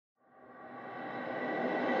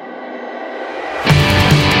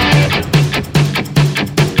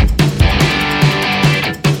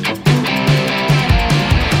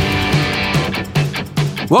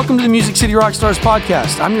Welcome to the Music City Rockstars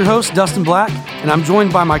podcast. I'm your host, Dustin Black, and I'm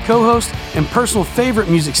joined by my co-host and personal favorite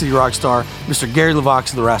Music City Rockstar, Mr. Gary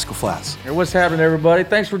Levox of the Rascal Flatts. Hey, what's happening, everybody?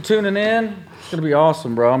 Thanks for tuning in. It's going to be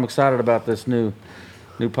awesome, bro. I'm excited about this new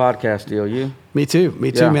podcast deal. You? Me too,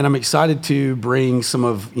 man. I'm excited to bring some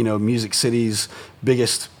of, Music City's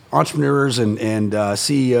biggest entrepreneurs and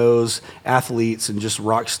CEOs, athletes, and just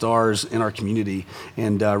rock stars in our community,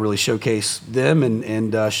 and really showcase them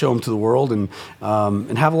and show them to the world, and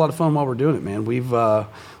have a lot of fun while we're doing it, man. We've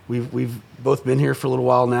both been here for a little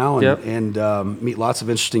while now, and meet lots of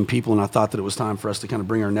interesting people, and I thought that it was time for us to kind of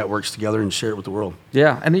bring our networks together and share it with the world.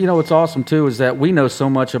 Yeah, and what's awesome too is that we know so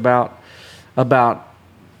much about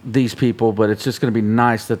these people, but it's just going to be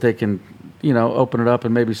nice that they can open it up,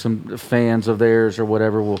 and maybe some fans of theirs or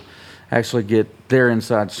whatever will actually get their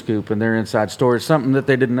inside scoop and their inside story, something that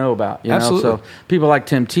they didn't know about. Absolutely. So people like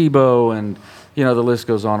Tim Tebow and the list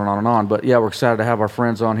goes on and on and on. But yeah, we're excited to have our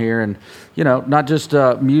friends on here, and not just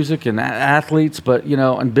music and athletes, but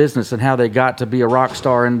and business, and how they got to be a rock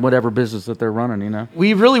star in whatever business that they're running.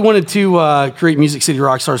 We really wanted to create Music City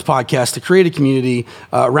Rockstars podcast to create a community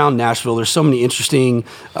around Nashville. There's so many interesting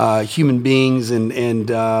human beings and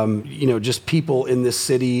just people in this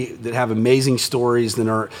city that have amazing stories, that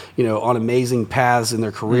are on amazing paths in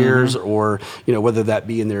their careers, or whether that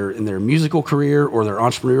be in their musical career or their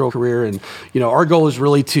entrepreneurial career. And our goal is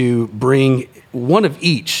really to bring one of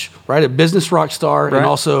each, right? A business rock star, right, and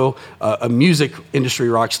also a music industry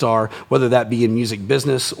rock star, whether that be in music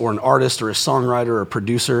business or an artist or a songwriter or a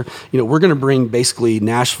producer. We're going to bring basically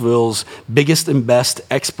Nashville's biggest and best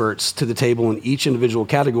experts to the table in each individual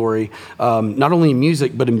category, not only in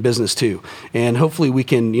music, but in business too. And hopefully we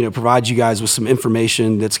can, provide you guys with some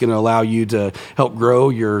information that's going to allow you to help grow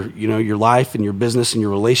your life and your business and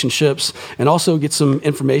your relationships, and also get some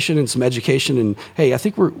information and some education. And hey, I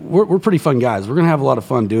think we're pretty fun guys. We're going to have a lot of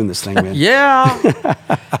fun doing this thing, man. Yeah.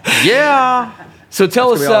 Yeah. So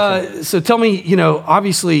tell us, awesome. So tell me,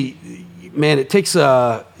 obviously, man, it takes,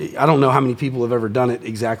 I don't know how many people have ever done it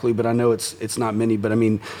exactly, but I know it's not many. But I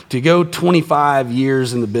mean, to go 25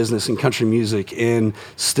 years in the business in country music and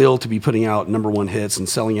still to be putting out number one hits and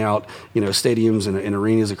selling out, stadiums and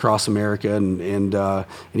arenas across America and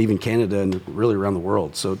even Canada and really around the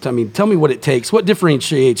world. So tell me what it takes. What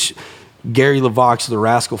differentiates Gary Levox of the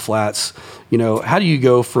Rascal Flatts? How do you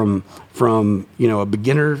go from a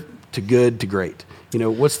beginner to good to great?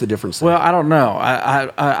 What's the difference there? Well, I don't know.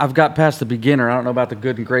 I've got past the beginner. I don't know about the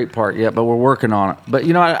good and great part yet, but we're working on it. But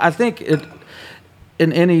I think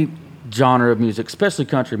in any genre of music, especially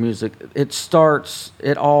country music,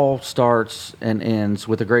 it all starts and ends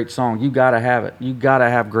with a great song. You got to have it. You got to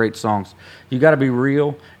have great songs. You got to be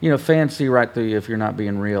real. Fans see right through you if you're not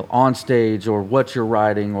being real on stage, or what you're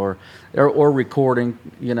writing or recording.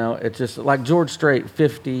 It's just like George Strait,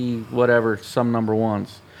 50 whatever, some number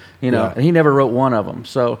ones. And he never wrote one of them.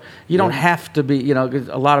 So you don't have to be, 'cause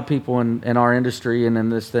a lot of people in our industry and in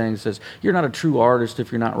this thing says, you're not a true artist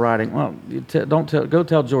if you're not writing. Well, go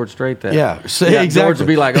tell George Strait that. Yeah, exactly. George would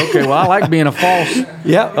be like, okay, well, I like being a false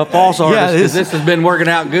artist, because this has been working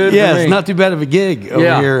out good for me. Yeah, it's not too bad of a gig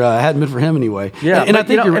over here. Hadn't been for him anyway. Yeah, and I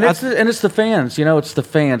think it's the fans. It's the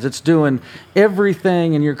fans. It's doing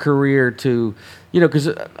everything in your career to, because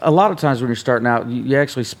a lot of times when you're starting out, you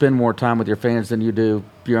actually spend more time with your fans than you do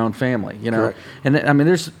your own family. Correct. And I mean,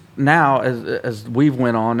 there's now as we've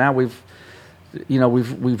went on, now we've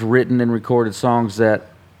written and recorded songs that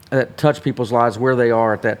touch people's lives where they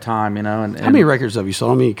are at that time. And how many records have you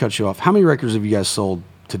sold? Let me cut you off. How many records have you guys sold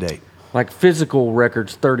to date? Like physical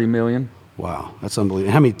records, 30 million. Wow, that's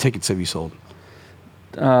unbelievable. How many tickets have you sold?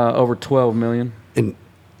 Over 12 million. And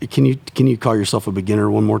can you call yourself a beginner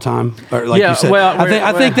one more time? Or like you said, well,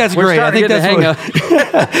 I think that's great. I think that's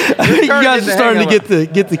what you guys are starting to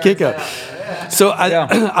get the kick up. So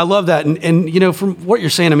I love that, and from what you're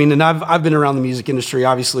saying, I mean, and I've been around the music industry.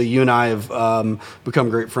 Obviously, you and I have become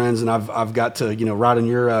great friends, and I've got to ride on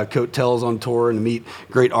your coattails on tour and meet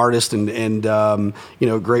great artists and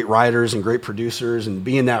great writers and great producers, and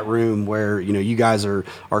be in that room where you guys are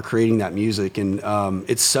creating that music, and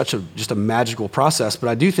it's such just a magical process. But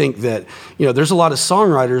I do think that there's a lot of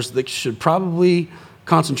songwriters that should probably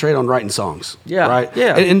concentrate on writing songs. Yeah, right.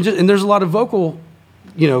 Yeah, and there's a lot of vocal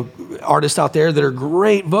artists out there that are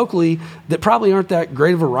great vocally that probably aren't that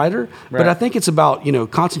great of a writer. Right. But I think it's about,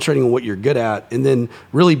 concentrating on what you're good at, and then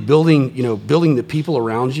really building the people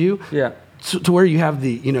around you. Yeah. To where you have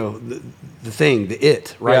the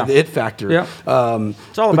it, right? Yeah. The it factor. Yeah.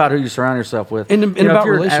 It's all about who you surround yourself with. And about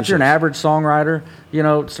relationships. If you're an average songwriter,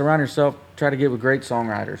 surround yourself, try to get with great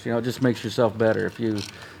songwriters. It just makes yourself better. If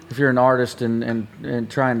you're an artist and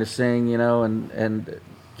trying to sing, and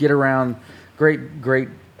get around great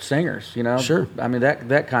singers, you know? Sure. I mean,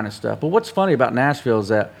 that kind of stuff. But what's funny about Nashville is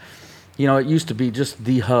that, you know, it used to be just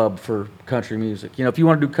the hub for country music. You know, if you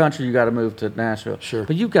want to do country, you got to move to Nashville. Sure.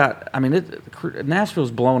 But you've got, I mean,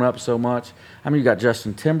 Nashville's blown up so much. I mean, you got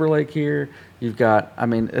Justin Timberlake here. You've got, I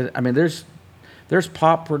mean, there's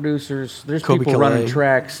pop producers. There's Kobe people Calais. running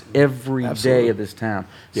tracks every Absolutely. day of this town.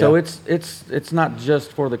 So Yeah. it's not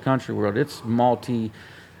just for the country world. It's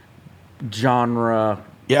multi-genre.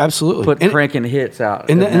 Yeah, absolutely. Cranking hits out.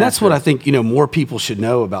 And that's what I think, you know, more people should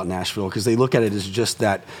know about Nashville, because they look at it as just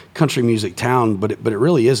that country music town, but it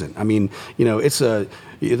really isn't. I mean, you know,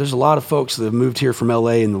 there's a lot of folks that have moved here from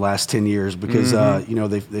LA in the last 10 years because, you know,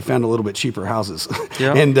 they found a little bit cheaper houses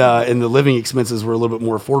Yeah. and the living expenses were a little bit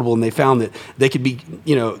more affordable, and they found that they could be,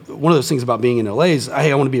 you know, one of those things about being in LA is, hey,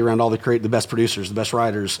 I want to be around all the best producers, the best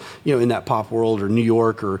writers, you know, in that pop world, or New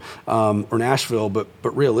York or Nashville. But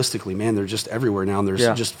realistically, man, they're just everywhere now. And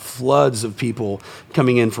there's just floods of people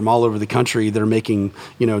coming in from all over the country that are making,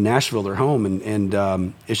 you know, Nashville their home.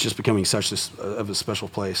 And it's just becoming such of a special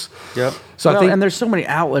place. Yep. So I think, and there's so many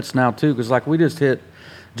outlets now too, because like we just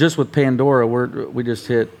with Pandora, we just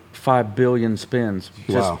hit 5 billion spins.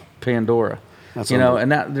 Just Wow. Pandora. That's you know,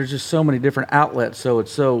 and there's just so many different outlets. So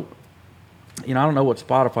it's so, you know, I don't know what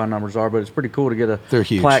Spotify numbers are, but it's pretty cool to get a They're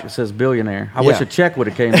huge. plaque that says billionaire. I Yeah. wish a check would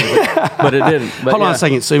have came with it, but it didn't. But hold on a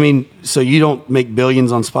second. So, I mean, so you don't make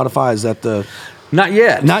billions on Spotify? Is that the... Not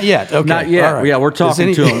yet. Not yet. Okay. Not yet. All right. Yeah, we're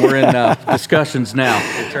talking to them. We're in discussions now.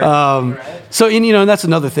 So, and, you know, and that's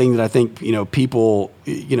another thing that I think, you know, people,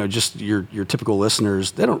 you know, just your typical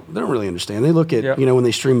listeners, they don't really understand. They look at, Yep. you know, when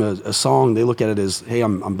they stream a song, they look at it as, hey,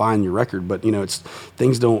 I'm buying your record. But, you know,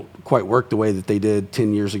 things don't quite work the way that they did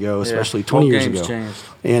 10 years ago, especially 20 years ago. Changed.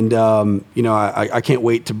 And, you know, I can't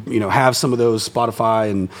wait to, you know, have some of those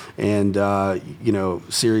Spotify and you know,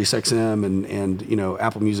 Sirius XM and, you know,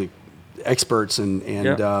 Apple Music experts and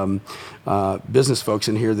business folks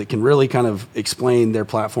in here that can really kind of explain their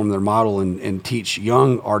platform, their model, and teach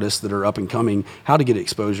young artists that are up and coming how to get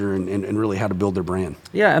exposure and really how to build their brand.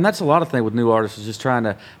 Yeah, and that's a lot of thing with new artists, is just trying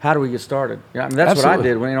to, how do we get started? Yeah, I mean, that's Absolutely. what I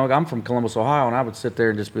did when, you know, I'm from Columbus, Ohio, and I would sit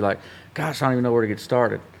there and just be like, gosh, I don't even know where to get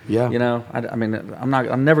started. Yeah. You know, I mean,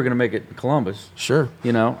 I'm never going to make it in Columbus. Sure.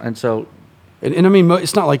 You know, and so. And I mean,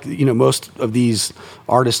 it's not like, you know, most of these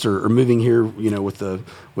artists are moving here, you know, with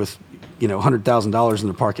you know, $100,000 in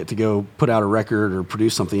their pocket to go put out a record or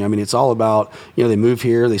produce something. I mean, it's all about, you know, they move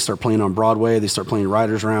here, they start playing on Broadway, they start playing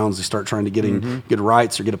writers' rounds, they start trying to get good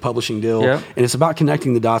rights or get a publishing deal. Yeah. And it's about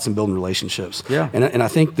connecting the dots and building relationships. Yeah. And I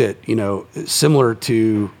think that, you know, similar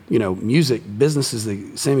to, you know, music, business is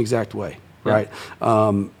the same exact way, right?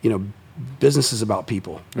 You know, business is about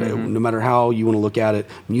people. No matter how you want to look at it,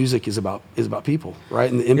 music is about people,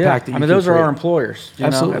 right? And the impact that you I mean, can those are create. our employers. You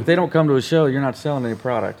Absolutely. know? If they don't come to a show, you're not selling any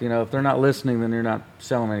product. You know, if they're not listening, then you're not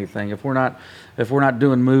selling anything. If we're not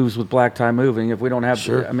doing moves with Black Tie Moving, if we don't have,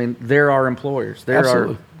 Sure. I mean, they're our employers. They're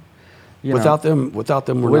Absolutely. You Without them,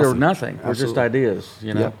 we're nothing. We're just ideas,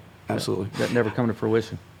 you know. Yep, absolutely. That never come to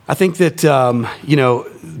fruition. I think that you know,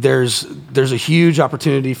 there's a huge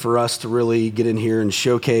opportunity for us to really get in here and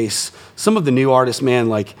showcase some of the new artists. Man,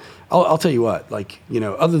 like I'll tell you what, like, you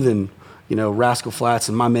know, other than, you know, Rascal Flatts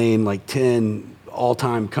and my main like 10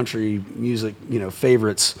 all-time country music, you know,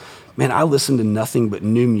 favorites. Man, I listen to nothing but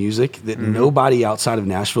new music that nobody outside of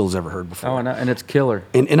Nashville has ever heard before. Oh, and it's killer.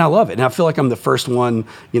 And I love it. And I feel like I'm the first one,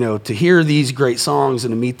 you know, to hear these great songs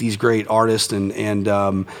and to meet these great artists. And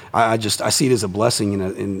I see it as a blessing,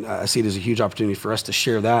 and I see it as a huge opportunity for us to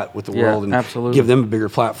share that with the world and absolutely. give them a bigger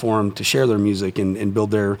platform to share their music and build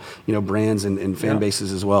their, you know, brands and fan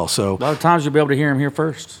bases as well. So A lot of times you'll be able to hear them here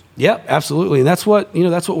first. yeah, absolutely. And that's what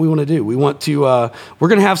we want to do. We want to, we're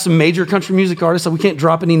going to have some major country music artists. We can't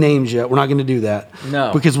drop any names yet. We're not going to do that.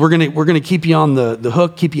 No. Because we're going to keep you on the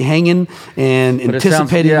hook, keep you hanging and But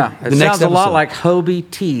anticipating it the sounds next a episode. lot like Hobie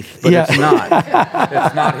Teeth, but Yeah. it's not.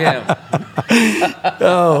 It's not him.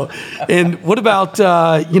 Oh, and what about,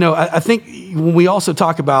 you know, I think when we also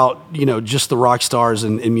talk about, you know, just the rock stars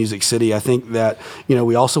in Music City, I think that, you know,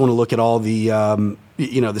 we also want to look at all the,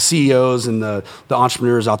 you know, the CEOs and the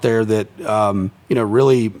entrepreneurs out there that, you know,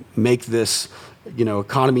 really make this, you know,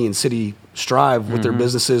 economy and city strive with their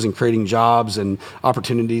businesses and creating jobs and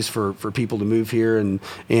opportunities for people to move here and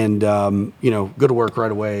you know, go to work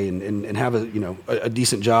right away and have a, you know, a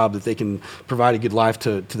decent job that they can provide a good life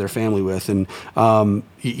to their family with. And,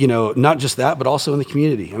 you know, not just that, but also in the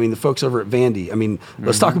community. I mean, the folks over at Vandy, I mean,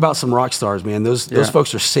 let's talk about some rock stars, man. Those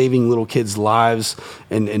folks are saving little kids' lives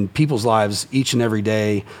and people's lives each and every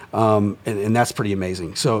day. And that's pretty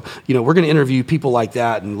amazing. So, you know, we're going to interview people like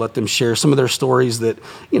that and let them share some of their stories that,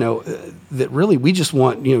 you know, that really we just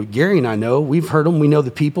want, Gary and I know, we've heard them, we know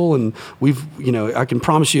the people, and I can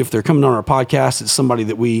promise you if they're coming on our podcast, it's somebody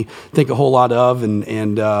that we think a whole lot of,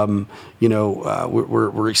 and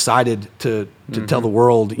we're excited to tell the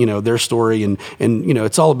world, their story, and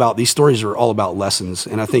it's all about, these stories are all about lessons.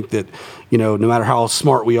 And I think that, no matter how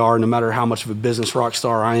smart we are, no matter how much of a business rock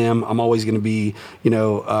star I am, I'm always going to be,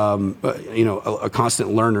 a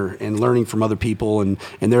constant learner and learning from other people and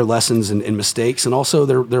their lessons and mistakes, and also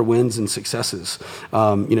their wins and successes.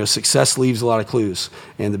 Success leaves a lot of clues,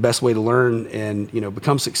 and the best way to learn and,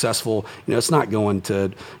 become successful, it's not going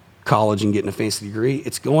to college and getting a fancy degree.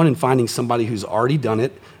 It's going and finding somebody who's already done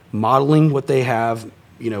it, modeling what they have,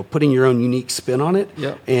 putting your own unique spin on it.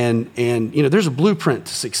 Yep. And there's a blueprint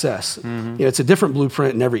to success. It's a different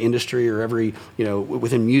blueprint in every industry or every,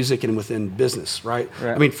 within music and within business, right?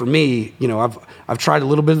 I mean, for me, I've tried a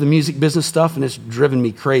little bit of the music business stuff, and it's driven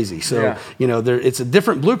me crazy. So, it's a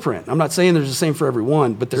different blueprint. I'm not saying there's the same for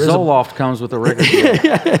everyone, but there is. Zoloft comes with a record deal.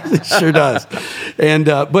 It sure does. And,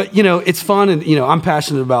 but, it's fun. And, I'm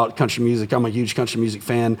passionate about country music. I'm a huge country music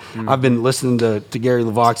fan. I've been listening to Gary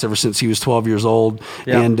Levox ever since he was 12 years old.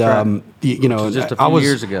 Yeah, and just a few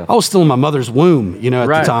years ago. I was still in my mother's womb, at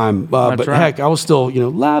the time. But right. heck, I was still,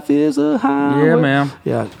 life is a highway. Yeah, man.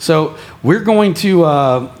 Yeah. So we're going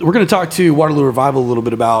to talk to Waterloo Revival a little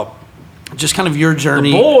bit about just kind of your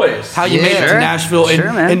journey, the boys, how you made it to Nashville.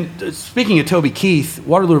 Sure, man. And speaking of Toby Keith,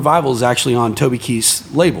 Waterloo Revival is actually on Toby Keith's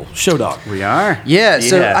label, Show Dog. We are. Yeah,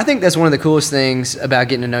 so I think that's one of the coolest things about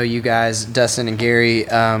getting to know you guys, Dustin and Gary,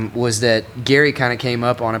 was that Gary kind of came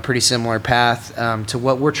up on a pretty similar path to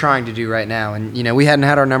what we're trying to do right now. And, we hadn't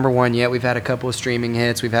had our number one yet. We've had a couple of streaming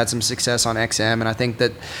hits. We've had some success on XM. And I think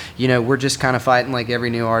that, we're just kind of fighting like every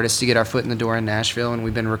new artist to get our foot in the door in Nashville. And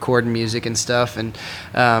we've been recording music and stuff. And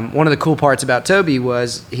one of the cool parts about Toby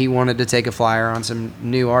was he wanted to take a flyer on some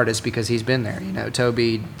new artists because he's been there.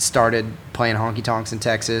 Toby started playing honky tonks in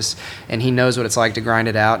Texas, and he knows what it's like to grind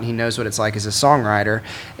it out, and he knows what it's like as a songwriter.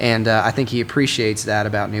 And I think he appreciates that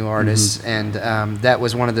about new artists. And that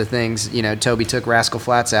was one of the things, Toby took Rascal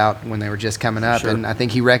Flatts out when they were just coming up. Sure. And I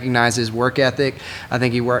think he recognizes work ethic. I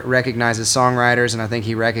think he recognizes songwriters, and I think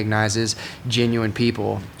he recognizes genuine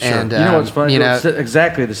people. Sure. And what's funny? It's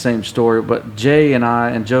exactly the same story, but Jay and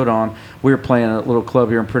I and Jodan, we were playing a little club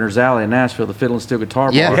here in Printers Alley in Nashville, the Fiddle and Steel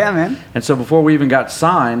Guitar Bar. Yeah, man. And so before we even got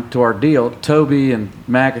signed to our deal, Toby and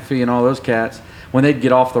McAfee and all those cats, when they'd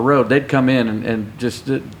get off the road, they'd come in and just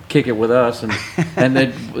kick it with us, and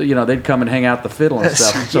they'd come and hang out the fiddle and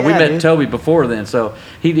stuff. So we met Toby before then. So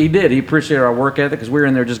he appreciated our work ethic because we were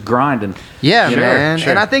in there just grinding. Yeah, man. Sure.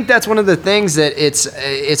 And I think that's one of the things that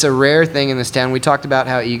it's a rare thing in this town. We talked about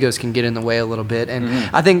how egos can get in the way a little bit, and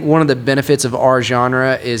I think one of the benefits of our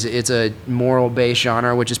genre is it's a moral-based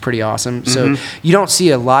genre, which is pretty awesome. So you don't see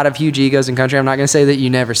a lot of huge egos in country. I'm not going to say that you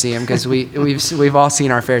never see them because we've all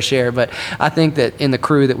seen our fair share, but I think that in the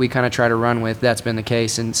crew that we kind of try to run with, that's been the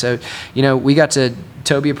case. And so,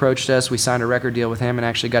 Toby approached us. We signed a record deal with him and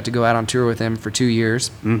actually got to go out on tour with him for 2 years,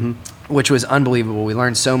 which was unbelievable. We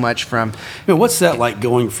learned so much from. What's that like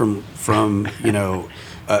going from a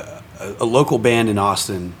local band in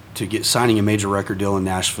Austin to signing a major record deal in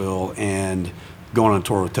Nashville and going on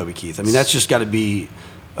tour with Toby Keith? I mean, that's just got to be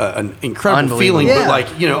an incredible feeling,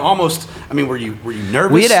 but almost. I mean, were you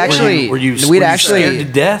nervous? We'd actually scared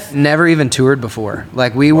to death? Never even toured before.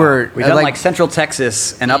 Like we were, we done like Central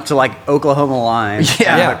Texas and up to like Oklahoma line.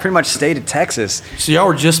 Yeah, like pretty much stayed in Texas. So y'all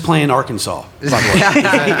were just playing Arkansas. By the way.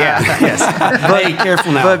 Yes. Hey,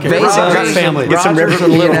 careful now. But basically, family. Get some Rivers of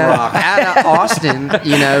Little Rock. Out of Austin,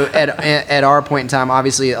 at our point in time,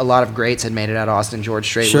 obviously a lot of greats had made it out of Austin. George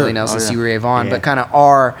Strait, Willie Nelson, Stevie Ray Vaughan, but kind of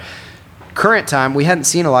our current time, we hadn't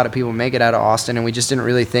seen a lot of people make it out of Austin, and we just didn't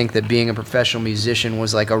really think that being a professional musician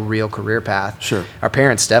was like a real career path. Sure. Our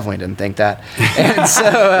parents definitely didn't think that. And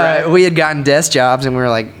so we had gotten desk jobs, and we were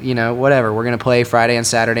like, whatever, we're going to play Friday and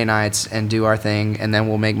Saturday nights and do our thing, and then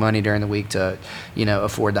we'll make money during the week to,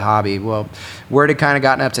 afford the hobby. Well, word had kind of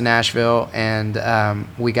gotten up to Nashville, and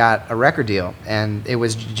we got a record deal, and it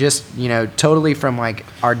was just, totally from like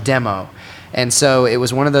our demo. And so it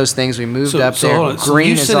was one of those things. We moved up there.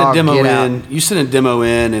 Green is all get out. You sent a demo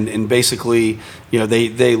in, and basically,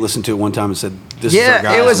 they listened to it one time and said, "This is our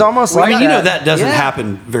guy." It was almost like that doesn't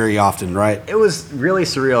happen very often, right? It was really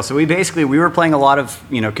surreal. So we were playing a lot of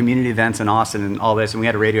community events in Austin and all this, and we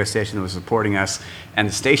had a radio station that was supporting us. And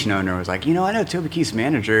the station owner was like, I know Toby Keith's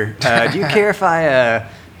manager. Do you care if I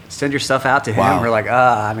send your stuff out to him. Wow. We're like,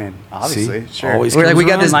 I mean, obviously, sure. Always We're like, we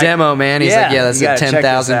got comes this around. demo, man. He's like, yeah, that's you the gotta check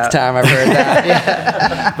this 10,000th out. time I've heard that.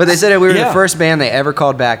 Yeah. But they said we were Yeah. the first band they ever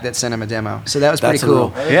called back that sent him a demo. So that was pretty That's cool.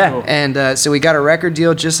 real. Yeah. And so we got a record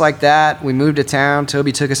deal just like that. We moved to town.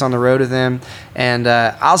 Toby took us on the road with him. And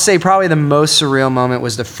I'll say probably the most surreal moment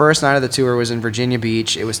was the first night of the tour was in Virginia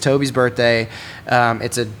Beach. It was Toby's birthday.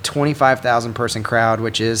 It's a 25,000 person crowd,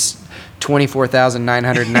 which is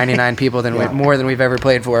 24,999 people more than we've ever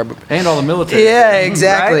played for. And all the military. Yeah,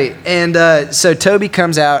 exactly. Right? And so Toby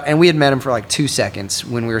comes out, and we had met him for like 2 seconds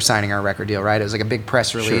when we were signing our record deal, right? It was like a big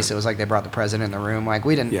press release. Sure. It was like they brought the president in the room. Like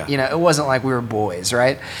we didn't, Yeah. it wasn't like we were boys,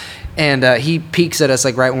 right? And he peeks at us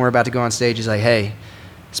like right when we're about to go on stage. He's like, hey,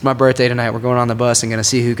 it's my birthday tonight. We're going on the bus and going to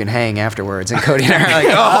see who can hang afterwards. And Cody and I are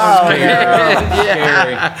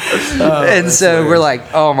like, and so we're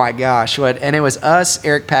like, oh my gosh, what? And it was us,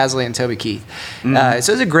 Eric Pasley, and Toby Keith. So it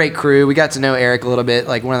was a great crew. We got to know Eric a little bit,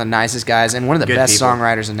 like one of the nicest guys and one of the Good best people.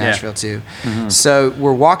 songwriters in Yeah. Nashville too. So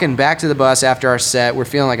we're walking back to the bus after our set. We're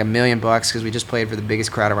feeling like $1 million because we just played for the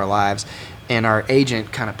biggest crowd of our lives. And our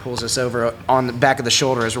agent kind of pulls us over on the back of the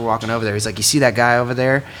shoulder as we're walking over there. He's like, you see that guy over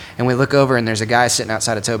there? And we look over, and there's a guy sitting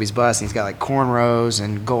outside of Toby's bus, and he's got like cornrows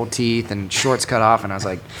and gold teeth and shorts cut off. And I was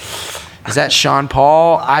like, is that Sean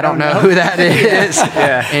Paul? I don't know who that is.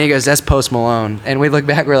 Yeah. And he goes, that's Post Malone. And we look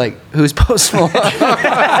back, we're like, who's Post Malone?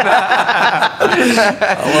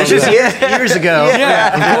 It's just years ago.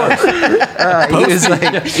 He was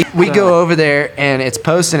like, we go over there, and it's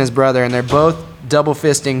Post and his brother, and they're both double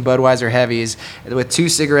fisting Budweiser heavies with 2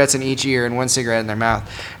 cigarettes in each ear and 1 cigarette in their mouth.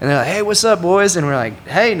 And they're like, hey, what's up, boys? And we're like,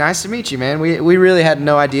 hey, nice to meet you, man. We really had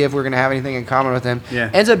no idea if we were going to have anything in common with him.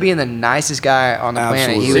 Yeah. Ends up being the nicest guy on the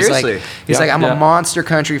planet. Absolutely. He was Seriously. like, he's Yeah. like, I'm Yeah. a monster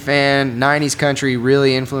country fan. 90s country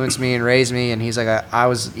really influenced me and raised me. And he's like,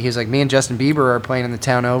 he's like, me and Justin Bieber are playing in the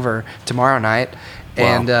town over tomorrow night.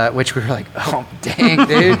 And which we were like, oh, dang,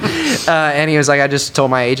 dude. And he was like, I just told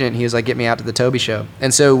my agent, he was like, get me out to the Toby show.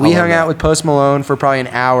 And so we hung out with Post Malone for probably an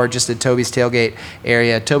hour just at Toby's tailgate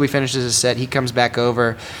area. Toby finishes his set. He comes back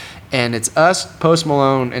over. And it's us, Post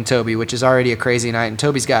Malone, and Toby, which is already a crazy night. And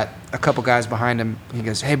Toby's got a couple guys behind him. He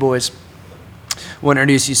goes, hey, boys, I want to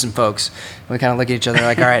introduce you to some folks. And we kind of look at each other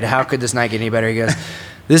like, all right, how could this night get any better? He goes,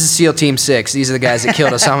 this is SEAL Team 6. These are the guys that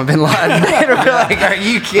killed Osama bin Laden. And we're like, are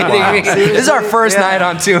you kidding me? This is our first night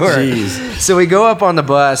on tour. Jeez. So we go up on the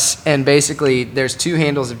bus, and basically there's 2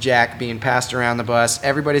 handles of Jack being passed around the bus.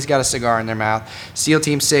 Everybody's got a cigar in their mouth. SEAL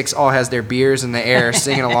Team 6 all has their beers in the air,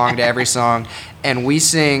 singing along to every song. And we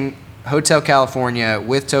sing Hotel California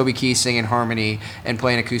with Toby Keith singing harmony and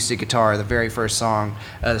playing acoustic guitar, the very first song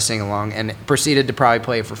of the sing-along, and proceeded to probably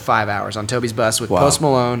play for 5 hours on Toby's bus with Post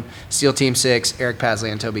Malone, SEAL Team 6, Eric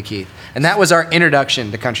Pasley, and Toby Keith. And that was our introduction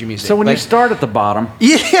to country music. So when Like, you start at the bottom,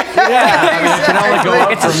 exactly.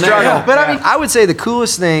 it's a struggle. But I mean, I would say the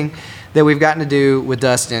coolest thing that we've gotten to do with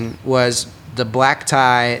Dustin was the Black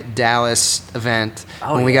Tie Dallas event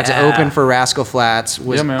when we got to open for Rascal Flats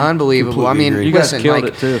was Yeah, man. unbelievable. Completely I mean, agree. you guys listen, killed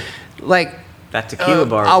like, it too. like That tequila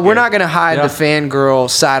bar. was we're good. not going to hide Yeah. the fangirl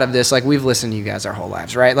side of this. Like, we've listened to you guys our whole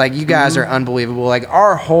lives, right? Like, you guys are unbelievable. Like,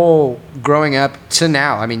 our whole growing up to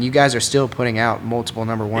now, I mean, you guys are still putting out multiple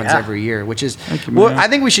number ones Yeah. every year, which is, you, well, man. I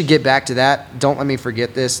think we should get back to that. Don't let me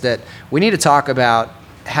forget this, that we need to talk about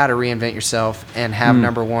how to reinvent yourself and have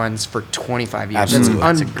number ones for 25 years. Absolutely.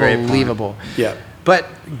 That's That's a great point. unbelievable. Yeah. But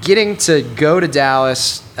getting to go to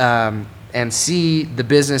Dallas and see the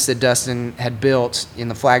business that Dustin had built in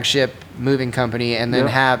the flagship moving company, and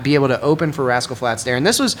then be able to open for Rascal Flatts there. And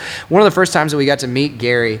this was one of the first times that we got to meet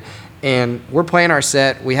Gary. And we're playing our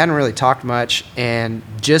set. We hadn't really talked much, and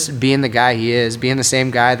just being the guy he is, being the same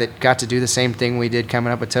guy that got to do the same thing we did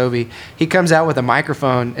coming up with Toby, he comes out with a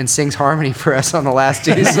microphone and sings harmony for us on the last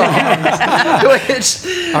 2 songs. Which,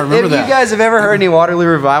 I remember if that. you guys have ever heard any Waterloo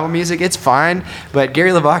Revival music, it's fine, but Gary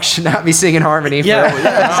Levox should not be singing harmony. Yeah.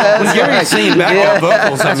 When Gary's singing backup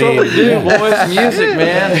vocals, I mean, boys, music,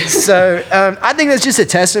 man. So I think that's just a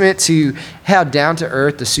testament to how down to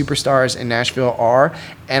earth the superstars in Nashville are.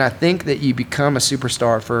 And I think that you become a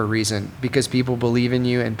superstar for a reason, because people believe in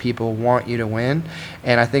you and people want you to win.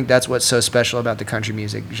 And I think that's what's so special about the country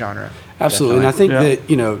music genre. Absolutely. And I think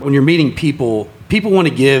that, when you're meeting people want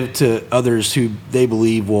to give to others who they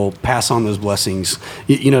believe will pass on those blessings.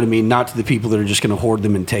 You know what I mean? Not to the people that are just going to hoard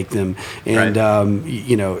them and take them. And,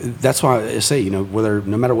 that's why I say, no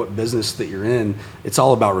matter what business that you're in, it's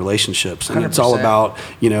all about relationships. And it's all 100%. about,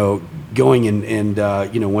 going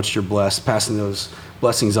and once you're blessed, passing those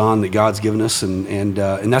blessings on that God's given us, and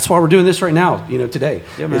that's why we're doing this right now, today.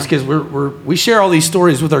 Yeah, it's because we share all these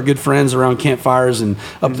stories with our good friends around campfires and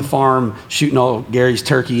up the farm shooting all Gary's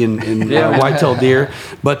turkey and white-tailed deer.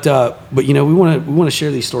 But we want to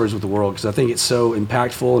share these stories with the world because I think it's so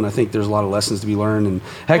impactful, and I think there's a lot of lessons to be learned, and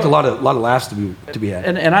heck, a lot of laughs to be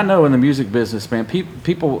had. And I know in the music business, man,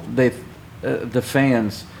 people the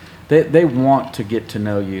fans. They want to get to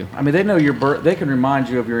know you. I mean, they know your birth. They can remind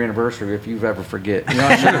you of your anniversary if you ever forget. You know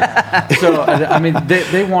what I mean? So I mean,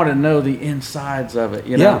 they want to know the insides of it.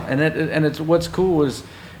 You know, and it's what's cool is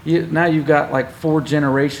now you've got like 4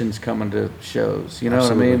 generations coming to shows. You know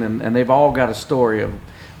Absolutely. what I mean? And they've all got a story of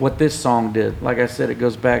what this song did. Like I said, it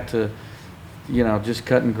goes back to just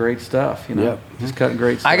cutting great stuff. Just cutting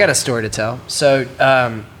great stuff. I got a story to tell. So.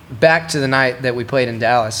 Back to the night that we played in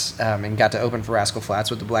Dallas and got to open for Rascal Flatts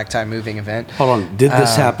with the Black Tie Moving event. Hold on, did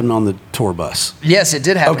this happen on the tour bus? Yes, it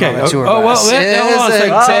did happen on the tour bus. Well, it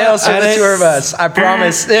is tales from the tour bus. I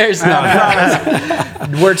promise. There's no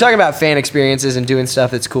promise. We're talking about fan experiences and doing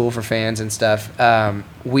stuff that's cool for fans and stuff.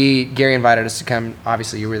 Gary invited us to come.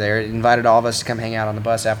 Obviously, you were there. Invited all of us to come hang out on the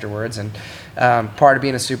bus afterwards. And part of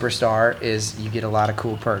being a superstar is you get a lot of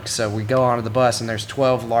cool perks. So we go onto the bus and there's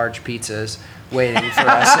 12 large pizzas waiting for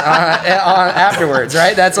us afterwards,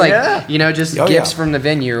 right? That's like, just gifts from the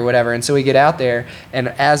venue or whatever. And so we get out there, and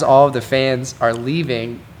as all of the fans are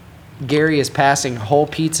leaving, Gary is passing whole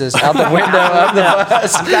pizzas out the window of the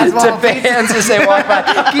bus to fans as they walk by.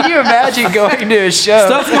 Can you imagine going to a show?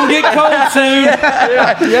 Stuff's going to get cold soon.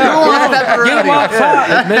 Get them outside.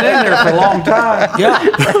 They've been in there for a long time. Yeah.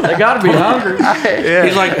 They got to be hungry.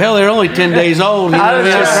 He's like, hell, they're only 10 days old. I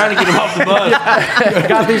was trying to get them off the bus.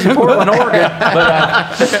 Got these in Portland, Oregon.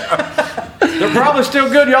 But they're probably still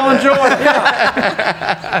good. Y'all enjoy it.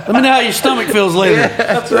 Let me know how your stomach feels later.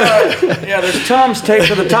 That's right. Yeah, there's Tums taped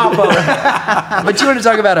to the top of it. But you want to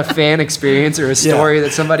talk about a fan experience or a story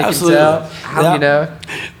that somebody Absolutely. can tell?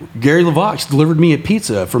 Gary Levox delivered me a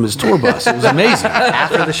pizza from his tour bus. It was amazing.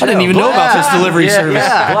 After the show. I didn't even know about this delivery service.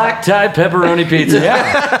 Yeah. Black tie pepperoni pizza. Well,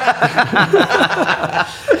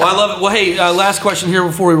 I love it. Well, hey, last question here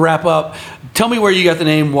before we wrap up. Tell me where you got the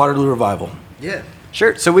name Waterloo Revival. Yeah.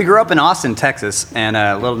 Sure. So we grew up in Austin, Texas, and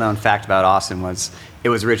a little known fact about Austin was it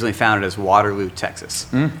was originally founded as Waterloo, Texas,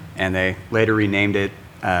 and they later renamed it.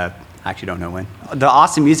 I actually don't know when. The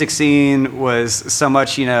Austin music scene was so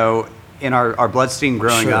much, in our bloodstream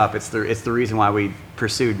growing up. It's the reason why we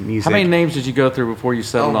pursued music. How many names did you go through before you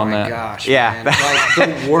settled on that? Oh my gosh! Yeah, man. Like the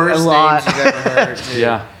worst names you've ever heard. Dude.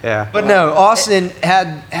 Yeah. But no, Austin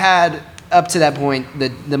had up to that point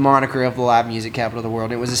the moniker of the live music capital of the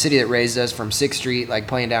world. It was a city that raised us from 6th Street, like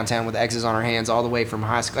playing downtown with X's on our hands, all the way from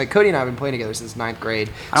high school. Like Cody and I have been playing together since 9th grade.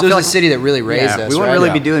 So it was a city that really raised us. We wouldn't right?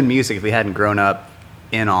 really be doing music if we hadn't grown up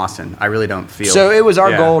in Austin. I really don't feel. So it was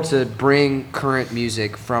our goal to bring current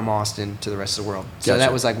music from Austin to the rest of the world. So Gotcha.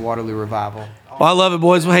 that was like Waterloo Revival. Well, I love it,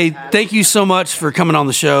 boys. Well, hey, thank you so much for coming on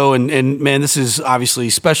the show, and man, this is obviously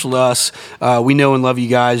special to us. We know and love you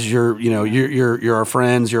guys. You're our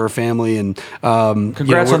friends. You're our family, and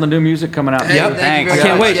congrats on the new music coming out. Yeah, thanks. I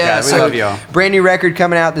can't wait. Yeah, we love y'all. Brand new record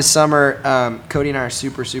coming out this summer. Cody and I are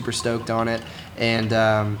super, super stoked on it. And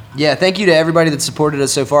thank you to everybody that supported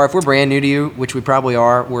us so far. If we're brand new to you, which we probably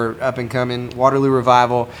are, we're up and coming. Waterloo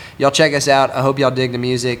Revival. Y'all check us out. I hope y'all dig the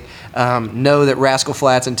music. Know that Rascal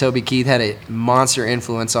Flatts and Toby Keith had a monster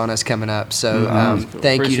influence on us coming up. So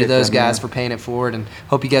thank you to those guys for paying it forward, and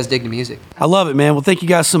hope you guys dig the music. I love it, man. Well, thank you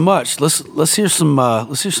guys so much. Let's hear some of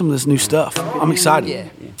this new stuff. I'm excited. Yeah.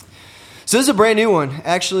 So this is a brand new one,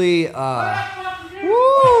 actually.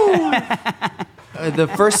 The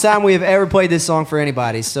first time we have ever played this song for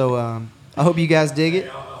anybody, so I hope you guys dig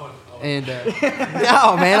it. And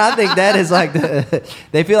no, man, I think that is like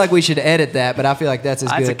they feel like we should edit that, but I feel like that's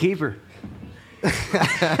as good. That's a keeper.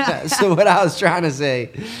 So what I was trying to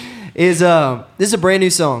say is this is a brand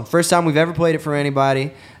new song. First time we've ever played it for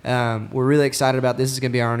anybody. We're really excited about this. This is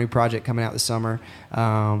going to be our new project coming out this summer.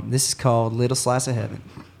 This is called Little Slice of Heaven.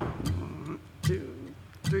 1, 2,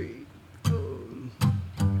 3.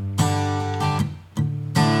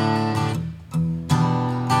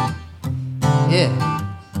 Yeah.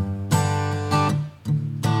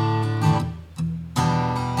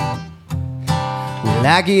 Well,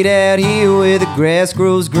 I get out here where the grass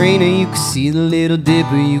grows greener. You can see the little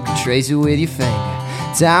dipper, you can trace it with your finger.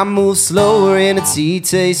 Time moves slower and the tea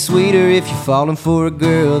tastes sweeter. If you're falling for a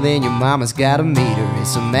girl, then your mama's gotta meet her.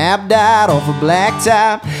 It's a map dot off a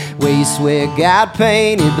blacktop where you swear God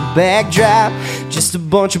painted the backdrop. Just a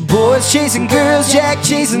bunch of boys chasing girls, Jack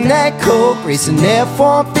chasing that coke, racing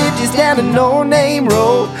F-150s down a no-name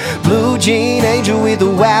road. Blue jean angel with a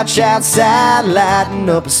watch outside, lighting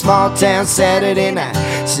up a small town Saturday night,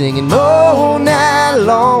 singing all night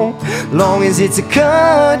long, long as it's a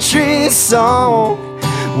country song.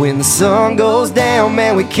 When the sun goes down,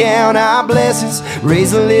 man, we count our blessings,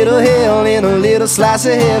 raise a little hell in a little slice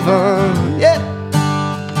of heaven. Yeah.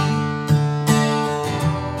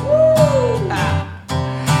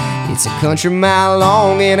 It's a country mile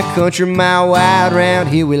long and a country mile wide. Round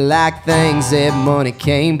here we like things that money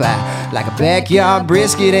can't buy, like a backyard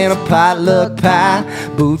brisket and a potluck pie,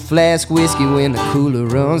 boot flask whiskey when the cooler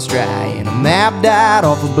runs dry, and a map dot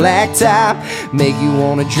off a blacktop make you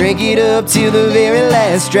wanna drink it up till the very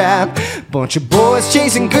last drop. Bunch of boys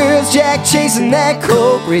chasing girls, Jack chasing that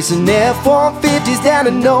coke, racing F-150s down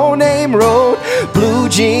a no-name road. Blue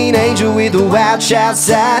jean angel with a watch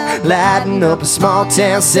outside, lighting up a small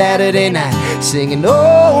town Saturday night, singing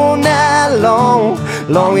all night long,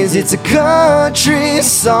 long as it's a country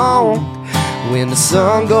song. When the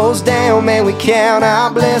sun goes down, man, we count our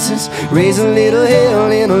blessings, raise a little hell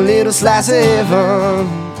in a little slice of heaven.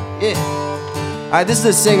 Yeah. All right, this is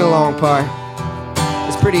the sing-along part.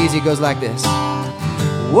 It's pretty easy. It goes like this.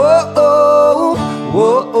 Whoa, oh,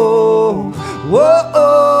 whoa, oh, whoa,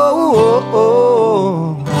 oh, whoa,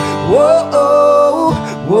 oh, whoa, oh,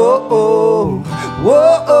 whoa, oh.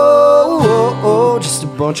 Whoa, oh, oh, oh, just a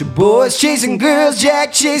bunch of boys chasing girls,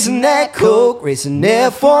 Jack chasing that coke, racing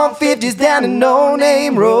F-150s down a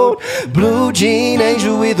no-name road. Blue jean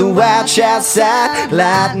angel with a watch outside,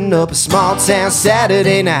 lighting up a small town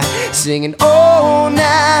Saturday night, singing all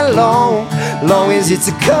night long, long as it's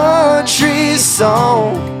a country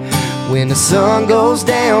song. When the sun goes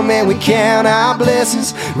down, man, we count our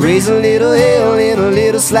blessings, raise a little hell in a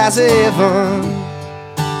little slice of heaven.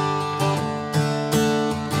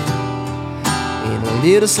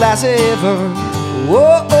 Little slice of heaven.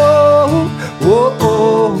 Whoa, oh, whoa,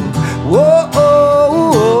 oh, whoa,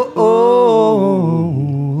 oh, oh,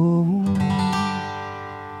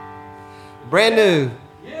 oh. Brand new.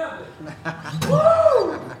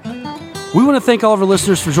 We want to thank all of our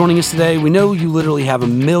listeners for joining us today. We know you literally have a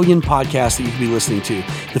million podcasts that you could be listening to.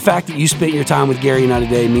 The fact that you spent your time with Gary and I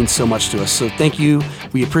today means so much to us. So thank you.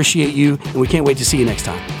 We appreciate you, and we can't wait to see you next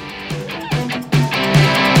time.